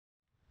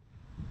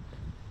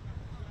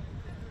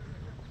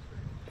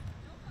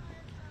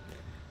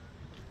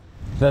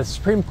The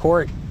Supreme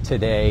Court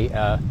today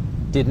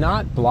did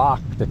not block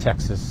the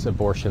Texas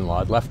abortion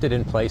law. It left it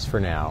in place for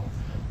now,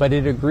 but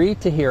it agreed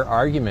to hear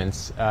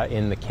arguments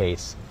in the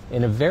case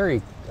on a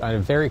very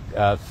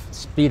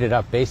speeded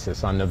up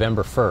basis on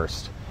November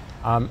 1st.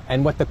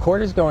 And what the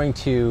court is going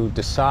to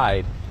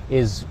decide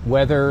is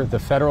whether the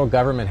federal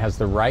government has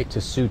the right to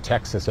sue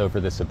Texas over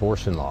this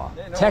abortion law.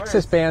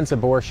 Texas bans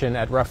abortion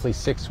at roughly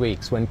 6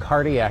 weeks when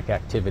cardiac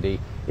activity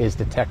is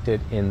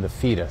detected in the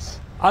fetus.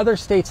 Other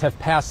states have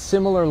passed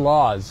similar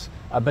laws,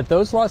 but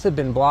those laws have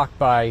been blocked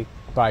by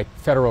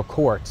federal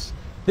courts.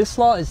 This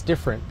law is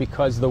different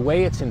because the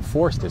way it's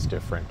enforced is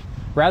different.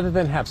 Rather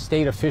than have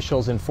state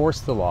officials enforce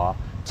the law,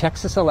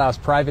 Texas allows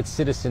private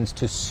citizens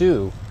to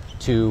sue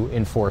to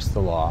enforce the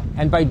law.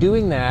 And by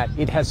doing that,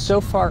 it has so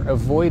far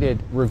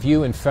avoided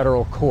review in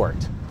federal court.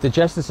 The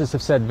justices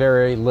have said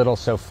very little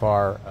so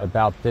far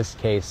about this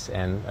case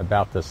and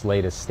about this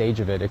latest stage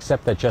of it,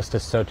 except that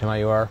Justice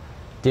Sotomayor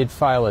did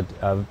file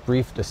a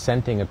brief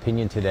dissenting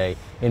opinion today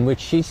in which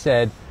she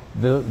said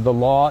the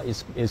law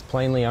is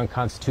plainly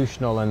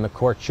unconstitutional and the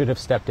court should have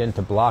stepped in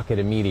to block it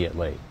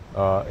immediately.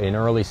 In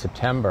early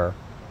September,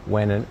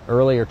 when an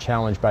earlier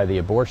challenge by the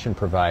abortion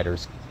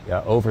providers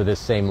over this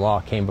same law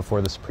came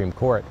before the Supreme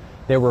Court,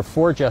 there were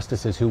 4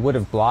 justices who would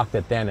have blocked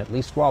it then, at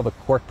least while the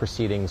court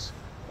proceedings,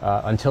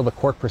 until the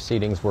court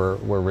proceedings were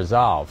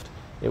resolved.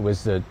 It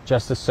was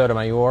Justice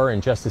Sotomayor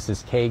and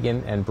Justices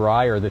Kagan and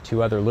Breyer, the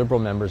 2 other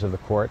liberal members of the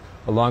court,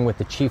 along with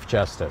the Chief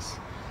Justice.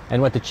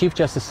 And what the Chief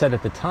Justice said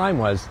at the time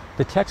was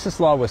the Texas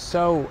law was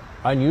so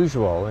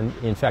unusual, and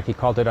in fact he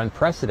called it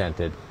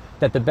unprecedented,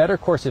 that the better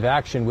course of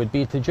action would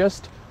be to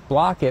just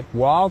block it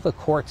while the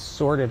courts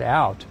sorted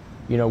out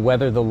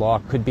whether the law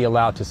could be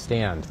allowed to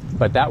stand.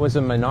 But that was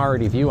a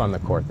minority view on the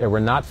court. There were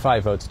not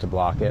 5 votes to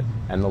block it,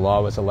 and the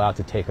law was allowed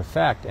to take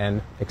effect.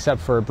 And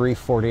except for a brief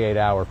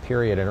 48-hour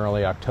period in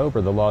early October,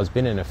 the law has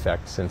been in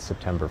effect since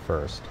September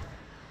 1st.